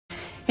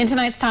In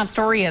tonight's top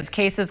story, as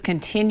cases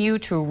continue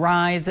to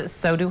rise,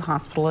 so do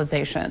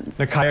hospitalizations.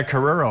 Nakaya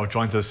Carrero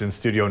joins us in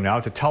studio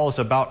now to tell us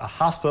about a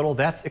hospital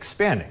that's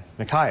expanding.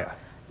 Nakaya.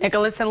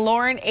 Nicholas and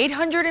Lauren,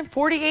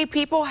 848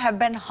 people have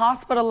been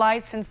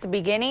hospitalized since the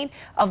beginning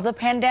of the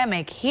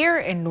pandemic here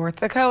in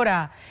North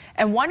Dakota.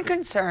 And one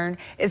concern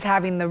is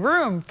having the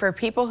room for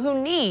people who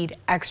need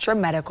extra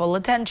medical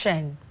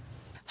attention.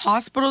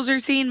 Hospitals are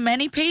seeing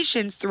many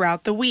patients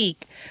throughout the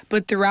week,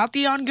 but throughout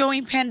the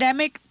ongoing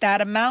pandemic,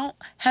 that amount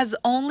has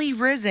only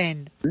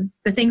risen.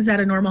 The things that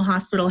a normal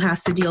hospital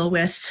has to deal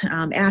with,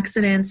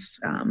 accidents,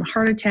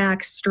 heart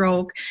attacks,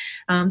 stroke,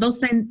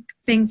 those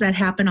things that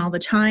happen all the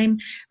time.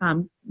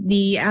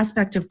 The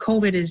aspect of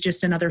COVID is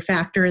just another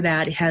factor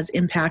that has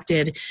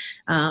impacted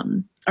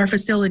our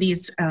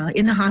facilities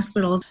in the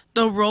hospitals.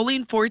 The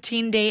rolling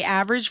 14-day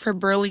average for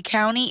Burleigh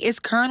County is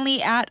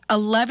currently at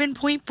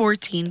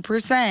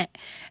 11.14%.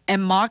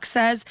 And Mock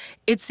says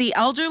it's the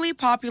elderly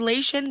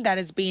population that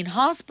is being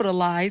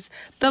hospitalized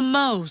the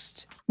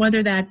most.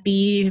 Whether that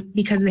be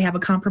because they have a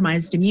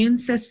compromised immune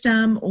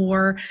system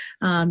or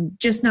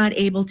just not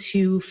able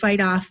to fight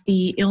off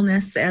the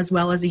illness as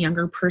well as a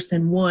younger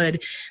person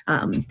would,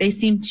 they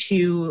seem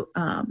to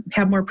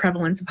have more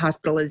prevalence of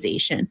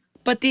hospitalization.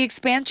 But the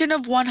expansion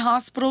of one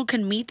hospital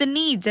can meet the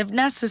needs if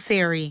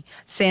necessary.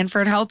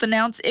 Sanford Health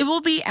announced it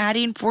will be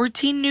adding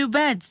 14 new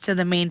beds to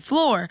the main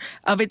floor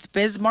of its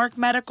Bismarck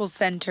Medical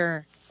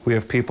Center. We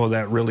have people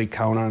that really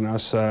count on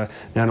us,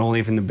 not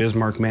only from the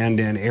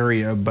Bismarck-Mandan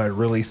area, but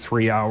really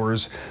 3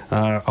 hours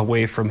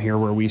away from here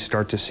where we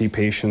start to see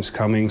patients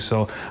coming.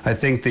 So I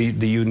think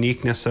the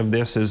uniqueness of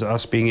this is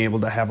us being able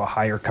to have a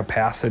higher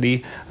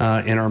capacity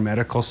in our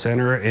medical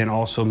center and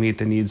also meet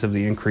the needs of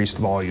the increased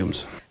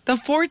volumes. The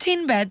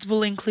 14 beds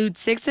will include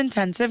 6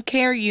 intensive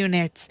care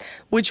units,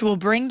 which will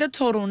bring the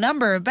total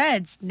number of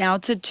beds now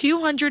to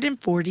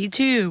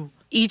 242.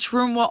 Each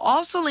room will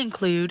also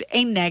include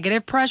a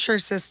negative pressure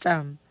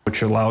system,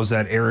 which allows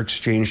that air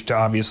exchange to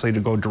obviously to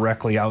go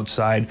directly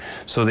outside,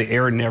 so the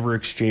air never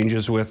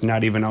exchanges with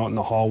not even out in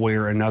the hallway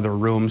or another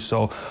room.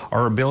 So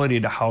our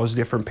ability to house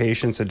different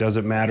patients, it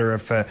doesn't matter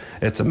if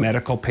it's a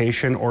medical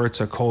patient or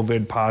it's a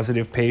COVID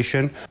positive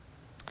patient.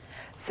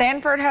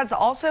 Sanford has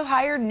also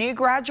hired new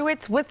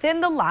graduates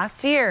within the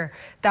last year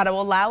that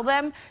will allow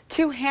them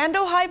to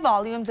handle high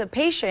volumes of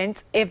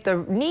patients if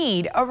the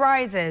need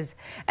arises.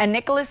 And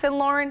Nicholas and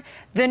Lauren,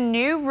 the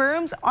new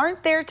rooms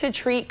aren't there to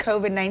treat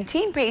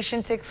COVID-19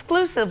 patients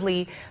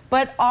exclusively,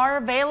 but are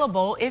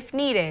available if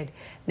needed.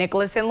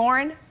 Nicholas and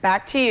Lauren,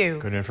 back to you.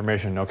 Good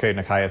information. Okay,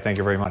 Nakaya, thank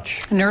you very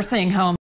much. Nursing home